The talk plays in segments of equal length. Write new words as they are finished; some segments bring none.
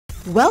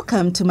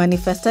Welcome to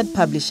Manifested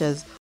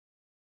Publishers.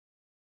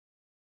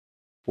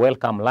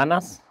 Welcome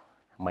learners,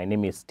 my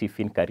name is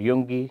Stephen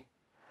Karyongi.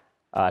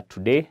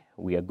 Today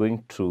we are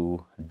going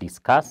to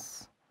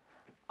discuss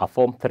a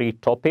Form 3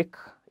 topic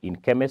in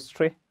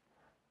chemistry,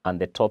 and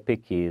the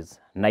topic is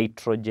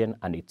nitrogen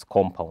and its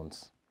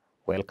compounds.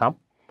 Welcome.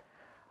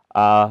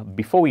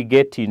 Before we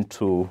get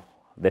into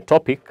the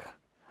topic,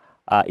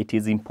 it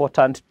is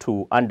important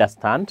to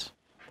understand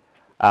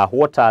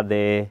what are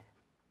the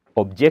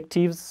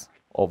objectives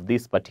of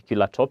this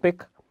particular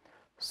topic,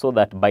 so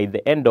that by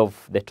the end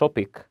of the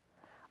topic,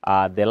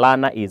 the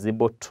learner is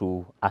able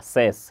to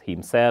assess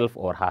himself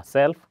or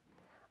herself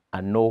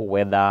and know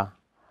whether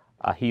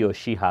he or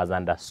she has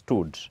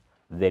understood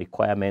the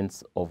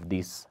requirements of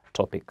this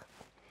topic.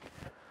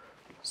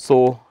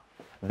 So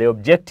the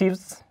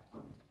objectives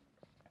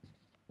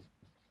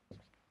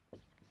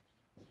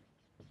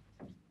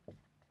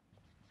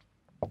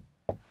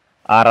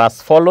are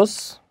as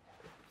follows.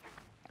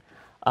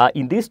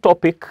 In this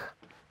topic,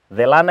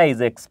 the learner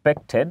is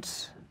expected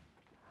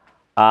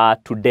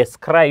to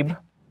describe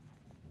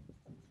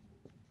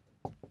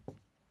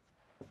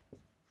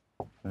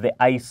the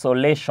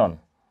isolation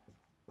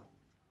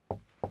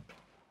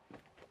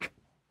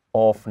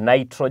of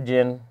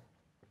nitrogen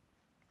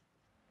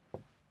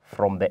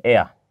from the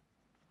air.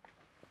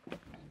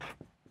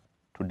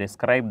 To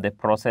describe the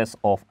process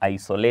of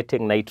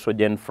isolating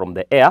nitrogen from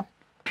the air,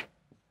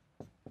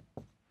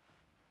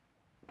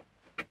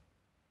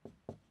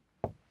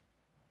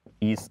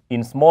 is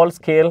in small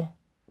scale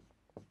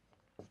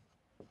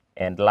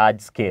and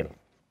large scale.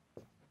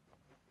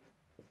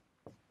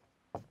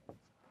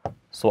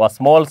 So a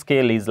small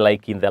scale is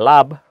like in the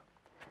lab,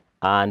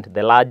 and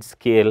the large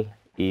scale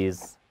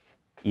is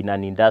in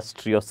an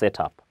industrial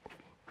setup.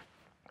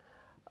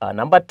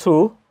 Number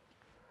two,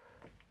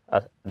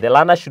 the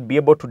learner should be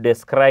able to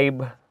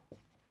describe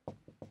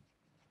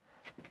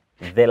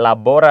the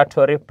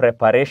laboratory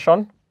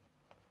preparation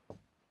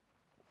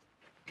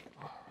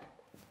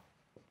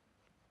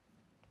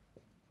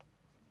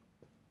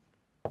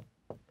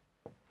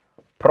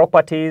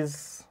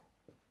properties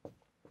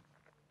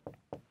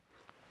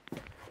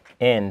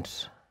and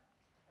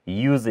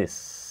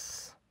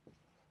uses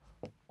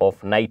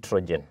of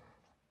nitrogen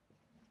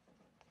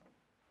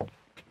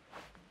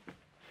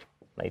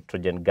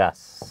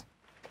gas.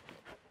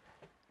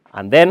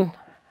 And then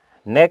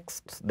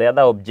next, the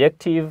other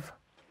objective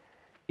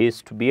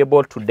is to be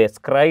able to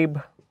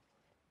describe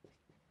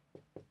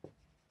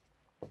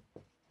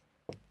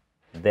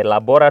the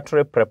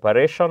laboratory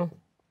preparation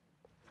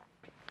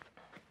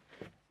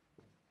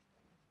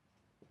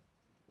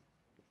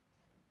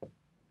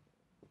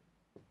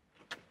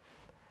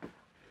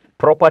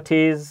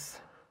properties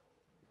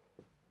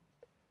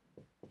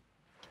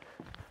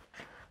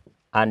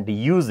and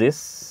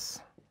uses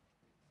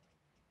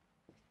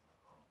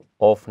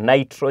of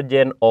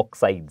nitrogen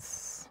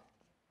oxides.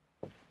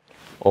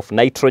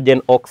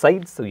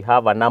 We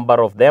have a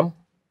number of them,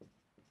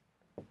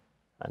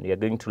 and we are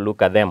going to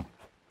look at them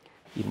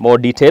in more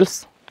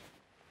details.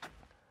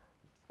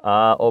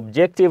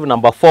 Objective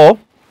number 4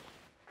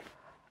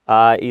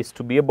 is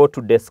to be able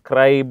to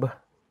describe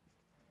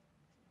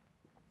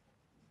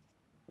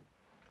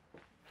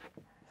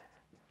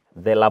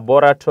the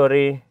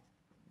laboratory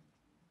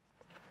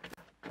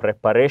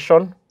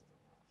preparation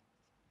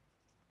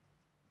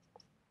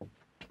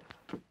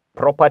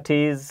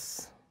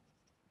properties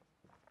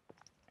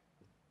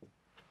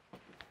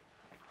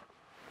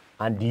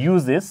and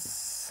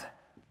uses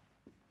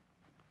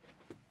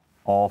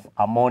of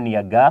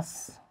ammonia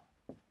gas,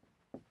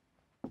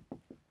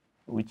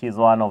 which is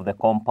one of the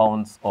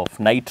compounds of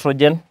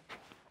nitrogen.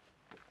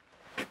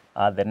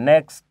 The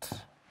next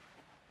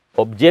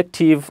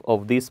objective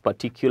of this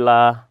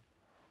particular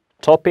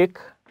topic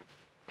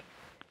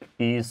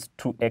is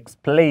to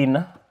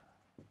explain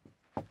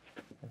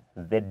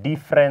the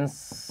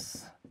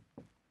difference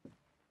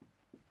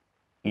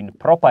in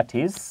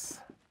properties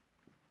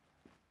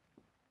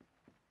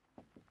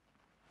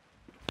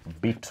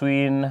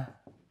between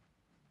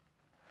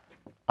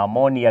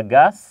ammonia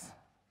gas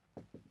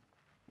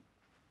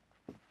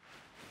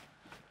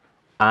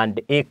and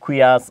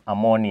aqueous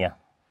ammonia.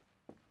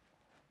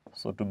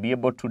 So to be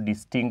able to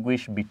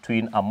distinguish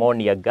between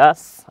ammonia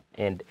gas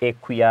and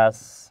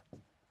aqueous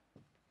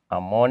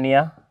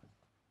ammonia.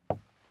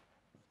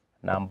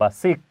 Number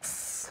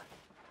 6,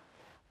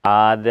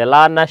 the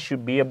learner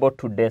should be able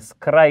to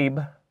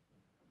describe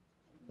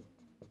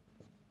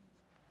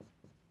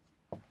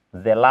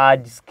the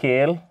large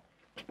scale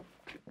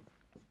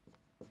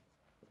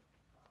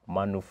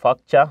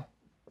manufacture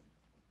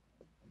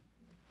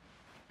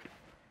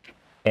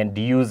and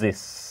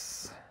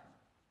uses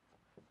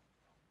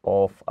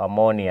of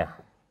ammonia.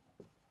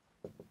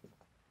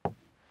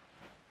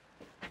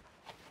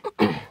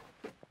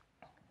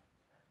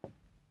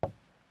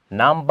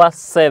 Number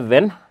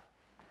 7,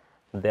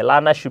 the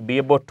learner should be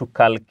able to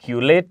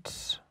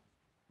calculate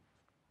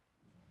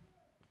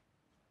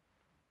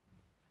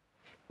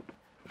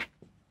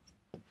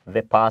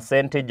the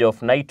percentage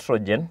of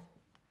nitrogen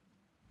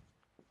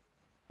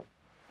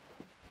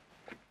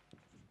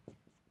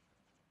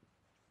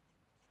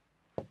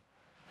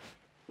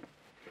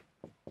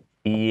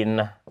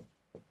in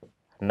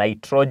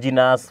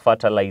nitrogenous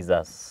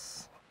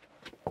fertilizers.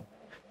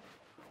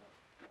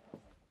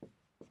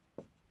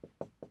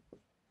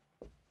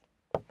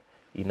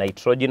 In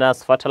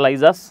nitrogenous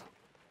fertilizers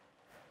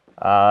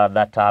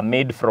that are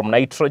made from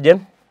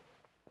nitrogen.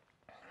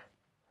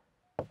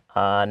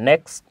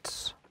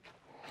 Next,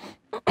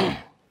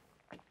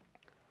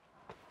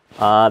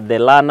 the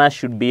learner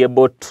should be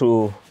able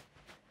to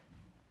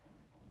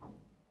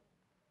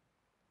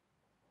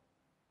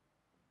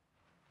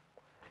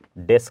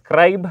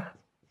describe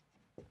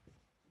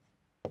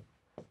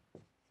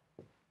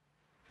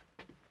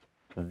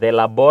the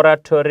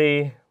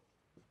laboratory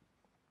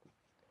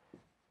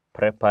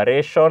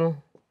preparation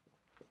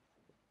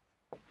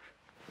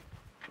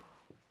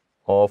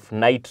of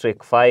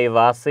nitric 5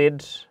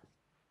 acid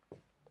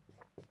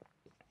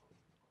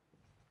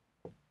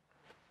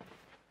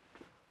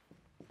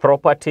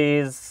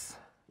properties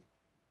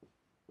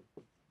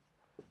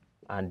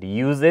and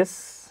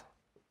uses.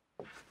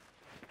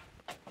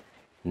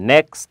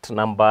 Next,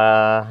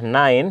 number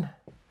 9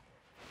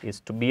 is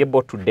to be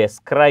able to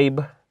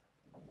describe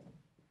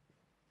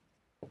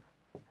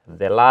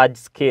the large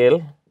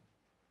scale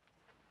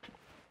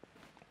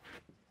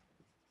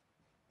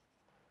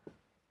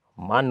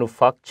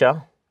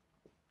manufacture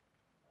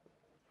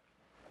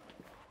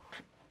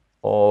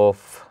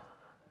of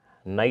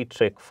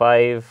nitric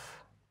 5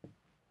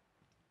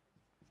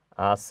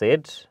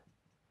 acid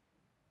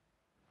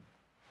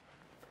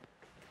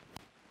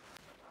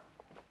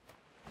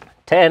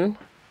 (10)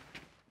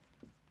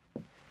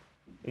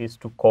 is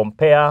to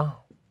compare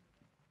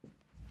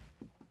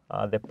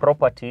the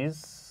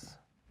properties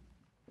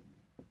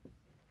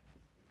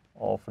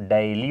of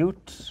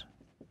dilute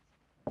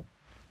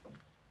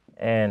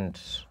and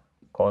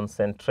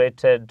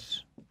concentrated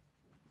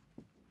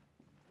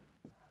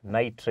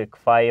nitric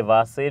 5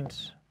 acid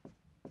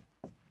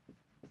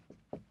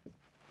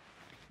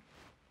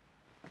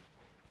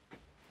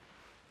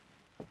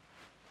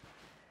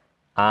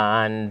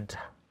and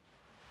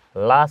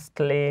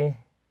lastly,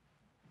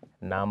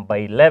 number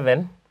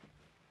 11,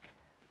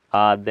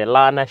 the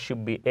learner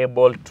should be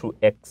able to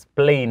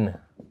explain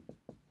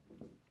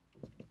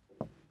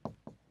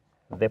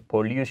the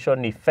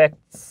pollution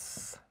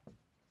effects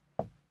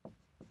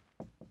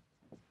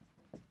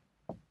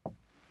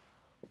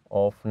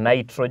of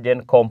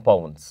nitrogen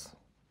compounds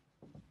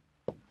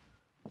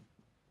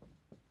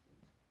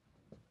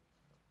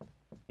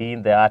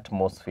in the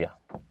atmosphere.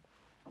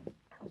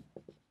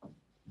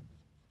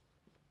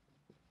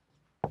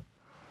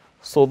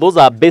 So those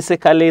are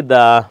basically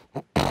the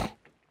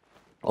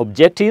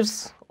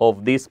objectives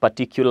of this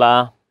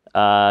particular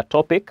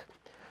topic: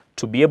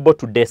 to be able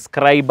to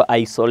describe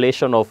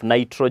isolation of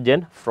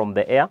nitrogen from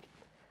the air.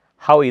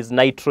 How is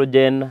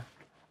nitrogen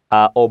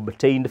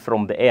obtained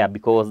from the air?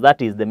 Because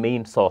that is the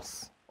main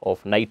source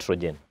of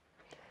nitrogen.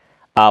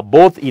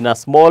 Both in a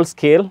small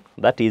scale,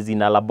 that is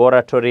in a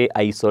laboratory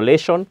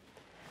isolation,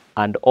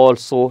 and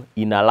also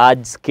in a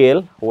large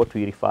scale, what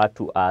we refer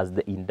to as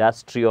the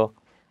industrial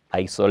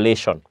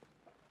isolation.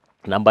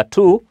 Number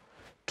 2,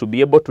 to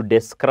be able to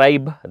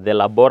describe the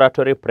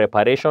laboratory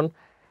preparation.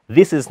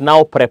 This is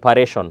now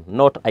preparation,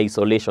 not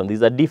isolation.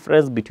 There's a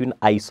difference between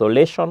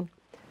isolation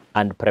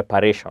and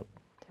preparation.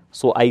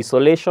 So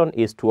isolation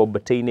is to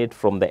obtain it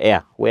from the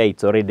air, where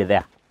it's already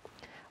there.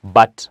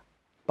 But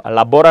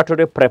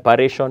laboratory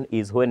preparation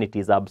is when it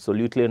is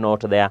absolutely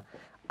not there,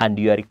 and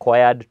you are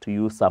required to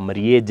use some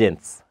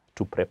reagents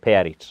to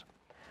prepare it.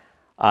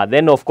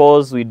 Then, of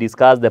course, we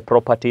discuss the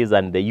properties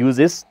and the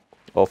uses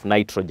of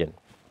nitrogen.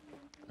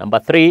 Number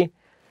 3,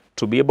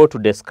 to be able to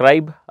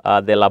describe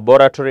the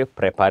laboratory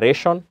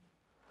preparation,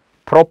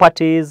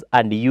 properties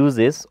and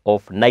uses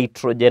of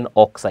nitrogen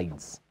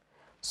oxides.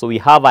 So we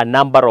have a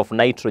number of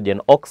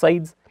nitrogen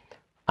oxides,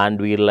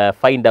 and we'll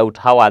find out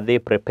how are they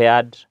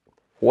prepared,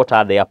 what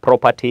are their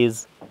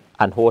properties,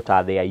 and what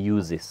are their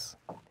uses.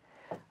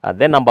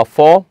 Then number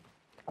 4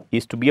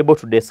 is to be able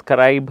to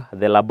describe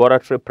the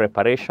laboratory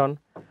preparation,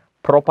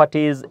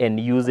 properties and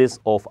uses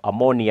of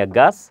ammonia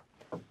gas.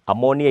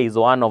 Ammonia is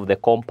one of the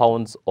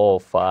compounds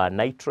of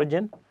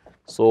nitrogen,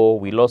 so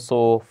we'll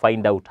also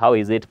find out how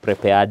is it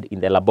prepared in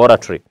the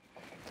laboratory.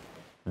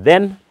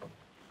 Then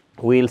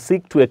we'll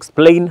seek to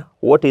explain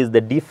what is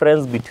the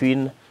difference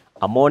between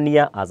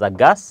ammonia as a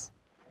gas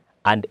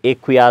and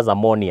aqueous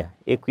ammonia.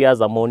 Aqueous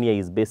ammonia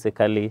is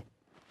basically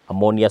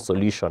ammonia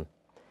solution.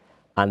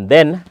 And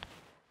then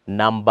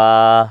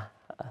number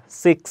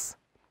 6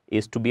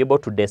 is to be able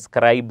to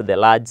describe the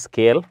large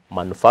scale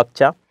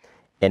manufacture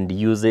and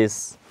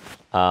uses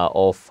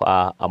of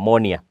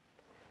ammonia.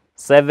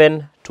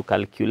 7, to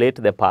calculate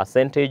the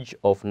percentage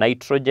of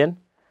nitrogen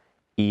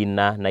in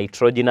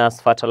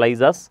nitrogenous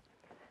fertilizers.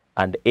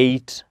 And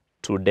 8,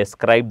 to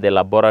describe the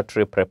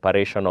laboratory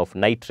preparation of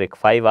nitric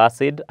 5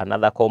 acid,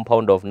 another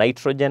compound of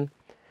nitrogen,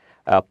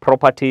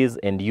 properties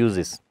and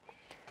uses.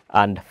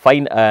 And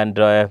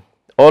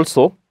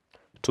also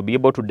to be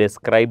able to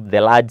describe the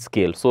large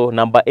scale. So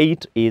number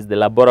 8 is the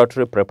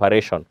laboratory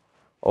preparation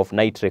of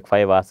nitric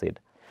 5 acid.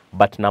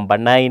 But number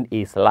 9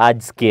 is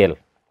large scale,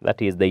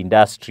 that is the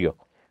industrial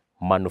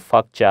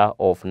manufacture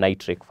of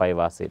nitric 5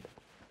 acid.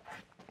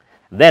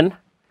 Then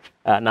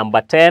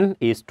number 10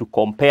 is to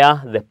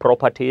compare the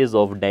properties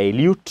of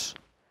dilute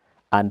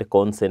and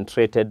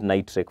concentrated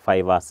nitric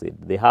 5 acid.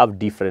 They have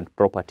different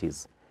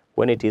properties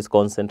when it is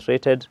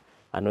concentrated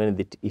and when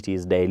it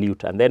is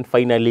dilute. And then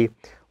finally,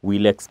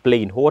 we'll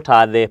explain what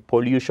are the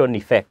pollution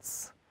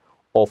effects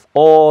of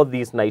all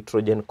these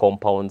nitrogen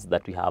compounds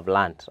that we have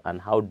learned and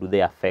how do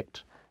they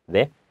affect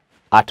the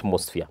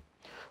atmosphere.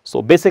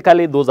 So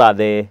basically, those are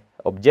the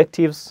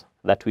objectives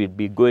that we'll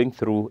be going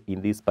through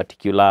in this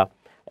particular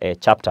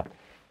chapter.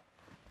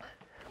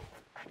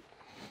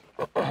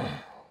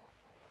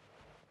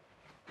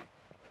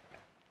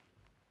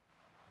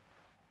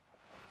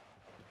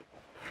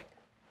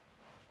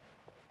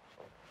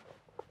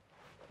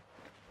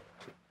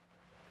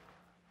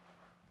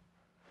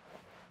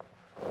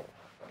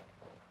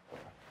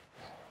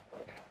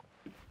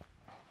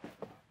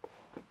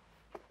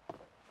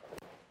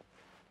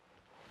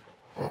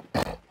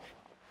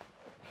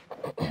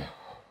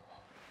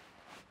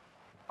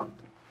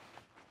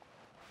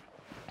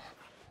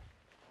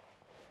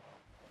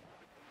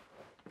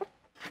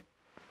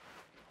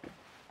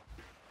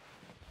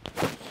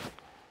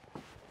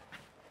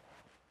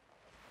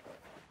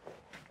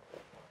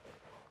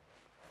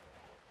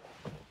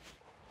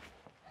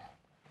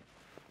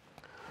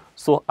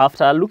 So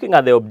after looking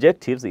at the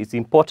objectives, it's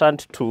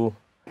important to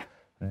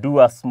do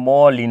a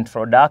small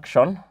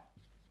introduction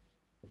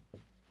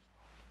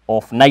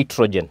of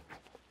nitrogen.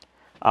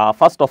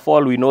 First of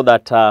all, we know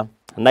that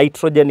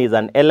nitrogen is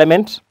an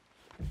element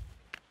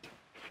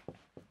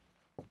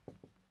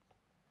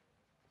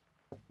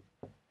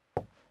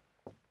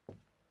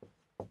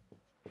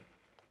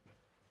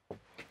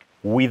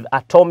with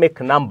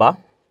atomic number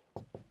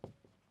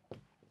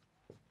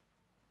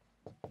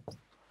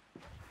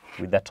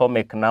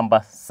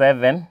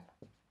 7.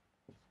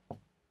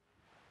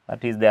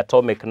 That is the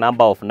atomic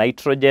number of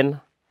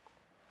nitrogen,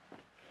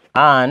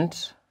 and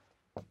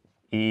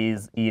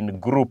is in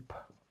group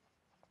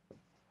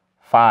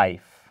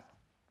 5.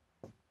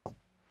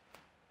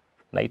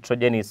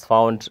 Nitrogen is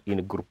found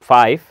in group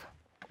 5.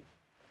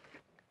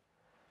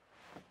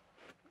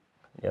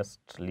 Just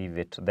leave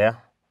it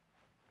there.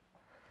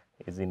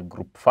 Is in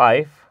group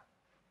 5.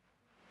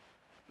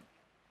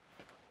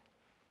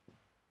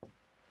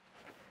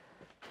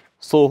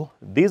 So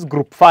this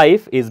group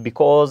 5 is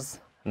because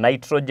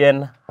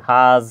nitrogen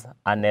has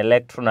an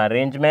electron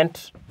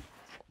arrangement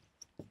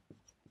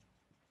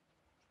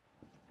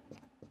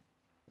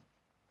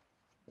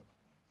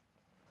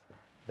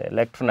the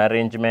electron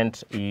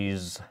arrangement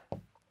is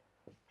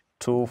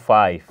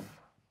 2,5.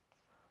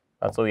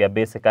 That's why we are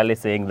basically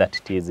saying that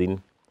it is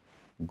in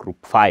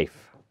group 5.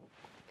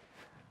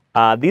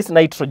 This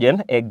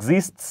nitrogen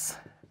exists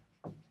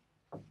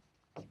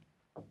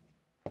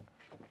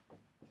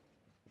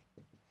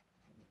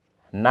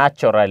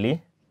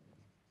naturally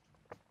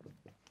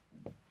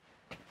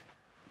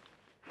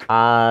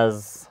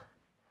as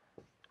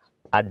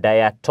a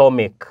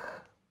diatomic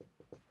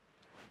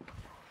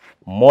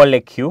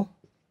molecule,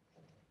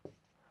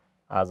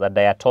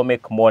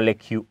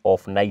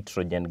 of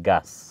nitrogen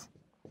gas.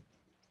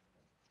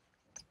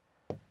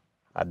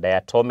 A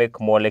diatomic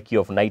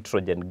molecule of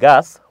nitrogen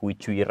gas,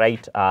 which we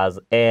write as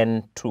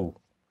N2.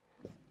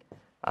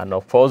 And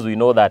of course, we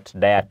know that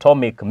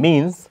diatomic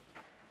means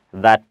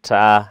that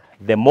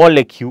the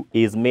molecule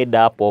is made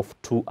up of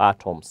 2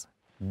 atoms.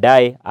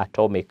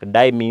 Diatomic.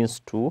 Di means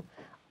 2,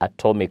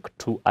 atomic,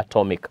 2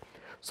 atomic.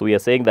 So we are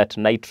saying that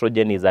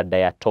nitrogen is a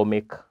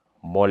diatomic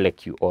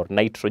molecule, or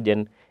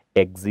nitrogen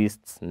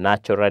exists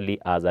naturally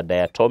as a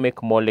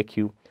diatomic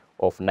molecule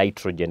of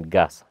nitrogen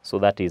gas. So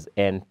that is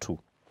N2.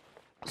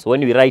 So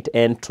when we write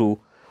N2,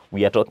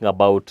 we are talking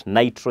about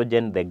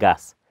nitrogen, the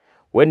gas.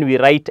 When we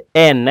write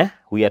N,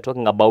 we are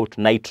talking about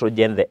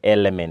nitrogen, the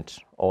element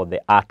or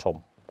the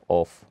atom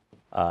of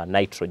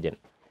nitrogen.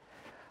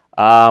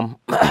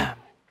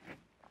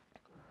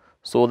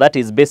 So that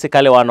is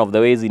basically one of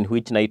the ways in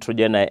which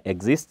nitrogen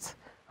exists.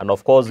 And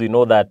of course, we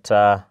know that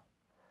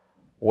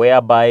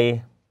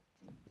whereby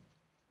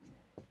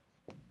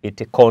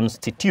it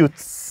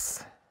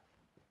constitutes,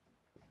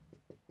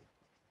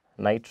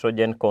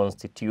 nitrogen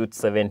constitutes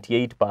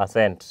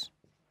 78%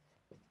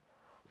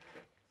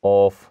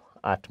 of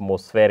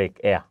atmospheric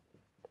air.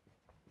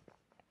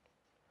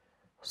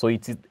 So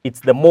it's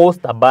the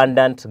most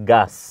abundant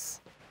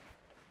gas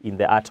in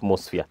the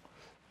atmosphere,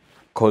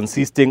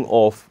 consisting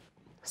of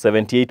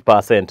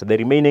 78%. The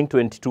remaining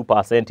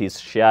 22% is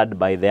shared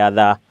by the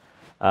other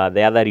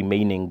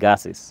remaining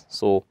gases.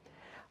 So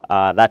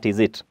that is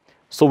it.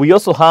 So we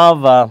also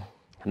have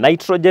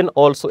nitrogen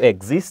also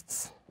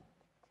exists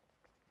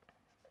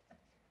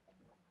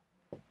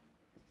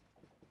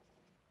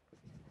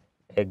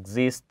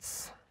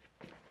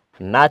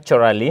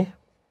naturally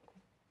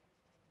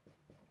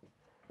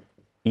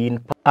in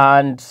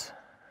plants and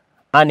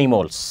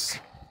animals.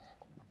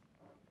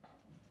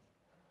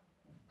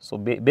 So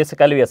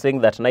basically we are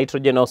saying that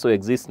nitrogen also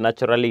exists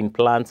naturally in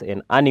plants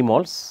and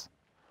animals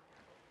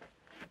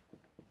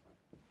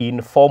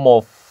in form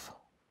of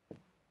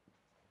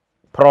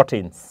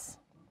proteins.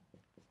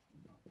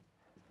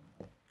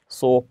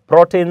 So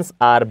proteins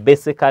are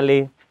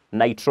basically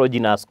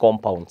nitrogenous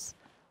compounds.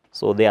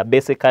 So they are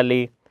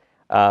basically,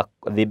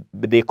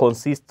 they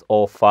consist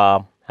of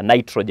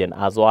nitrogen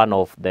as one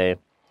of the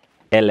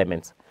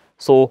elements.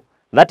 So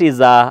that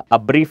is a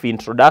brief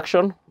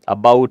introduction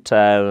about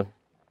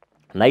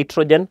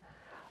nitrogen.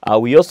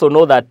 We also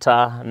know that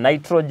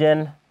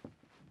nitrogen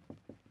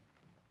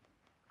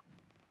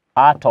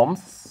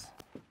atoms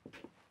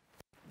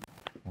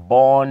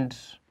bond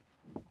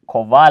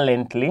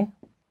covalently.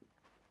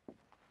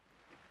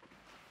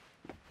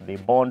 They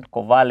bond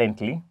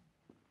covalently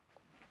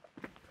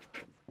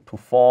to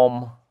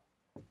form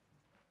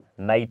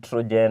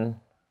nitrogen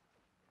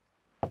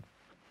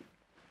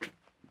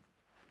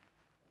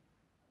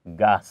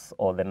gas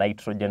or the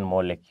nitrogen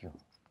molecule.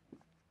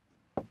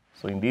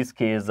 So in this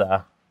case,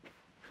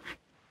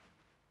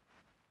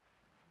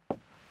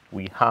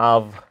 we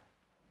have,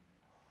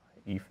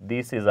 if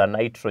this is a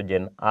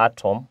nitrogen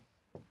atom,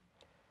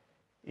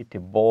 it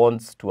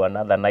bonds to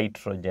another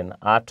nitrogen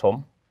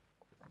atom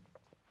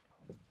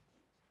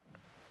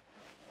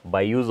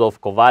by use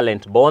of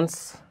covalent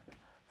bonds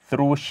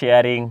through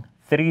sharing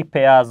 3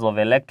 pairs of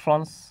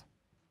electrons.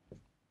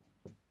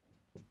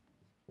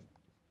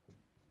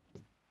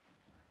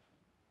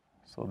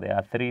 So there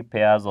are 3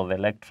 pairs of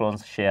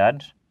electrons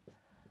shared,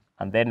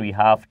 and then we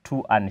have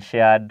 2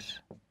 unshared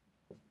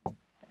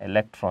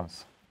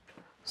electrons.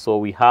 So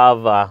we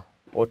have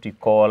what we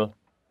call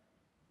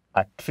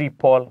a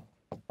triple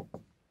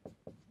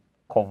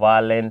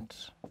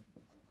covalent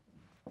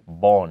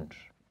bond.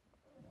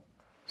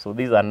 So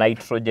these are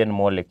nitrogen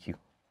molecule.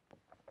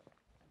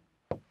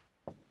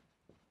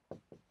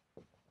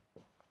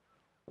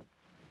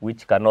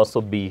 Which can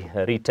also be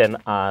written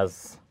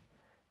as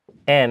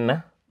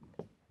N.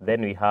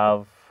 Then we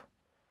have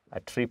a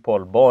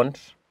triple bond,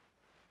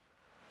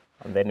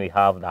 and then we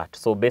have that.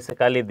 So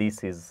basically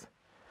this is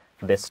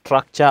the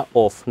structure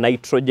of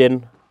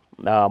nitrogen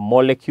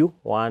molecule.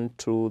 1,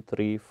 2,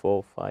 3,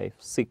 4, 5,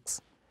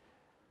 6.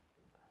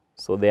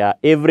 So there are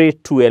every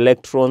 2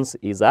 electrons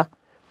is a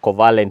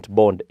covalent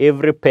bond.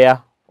 Every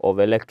pair of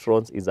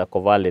electrons is a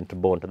covalent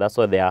bond. That's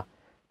why there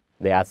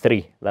are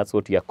 3. That's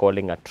what we are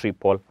calling a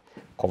triple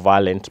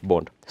covalent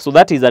bond. So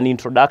that is an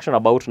introduction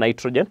about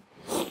nitrogen.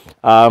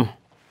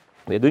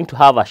 We're going to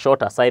have a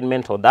short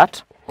assignment on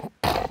that.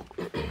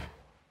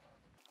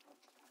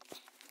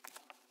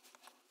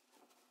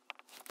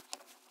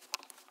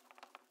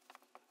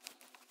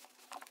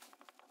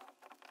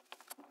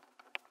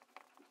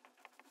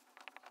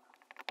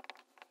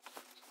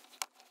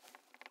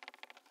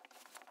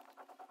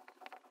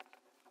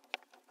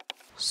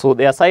 So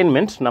the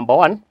assignment, number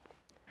 1,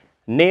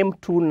 name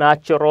 2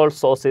 natural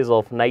sources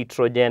of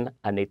nitrogen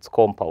and its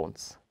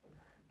compounds.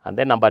 And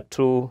then number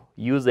 2,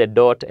 use a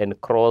dot and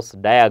cross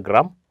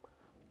diagram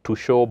to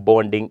show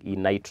bonding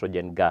in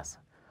nitrogen gas.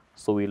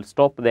 So we'll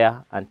stop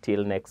there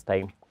until next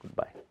time.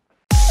 Goodbye.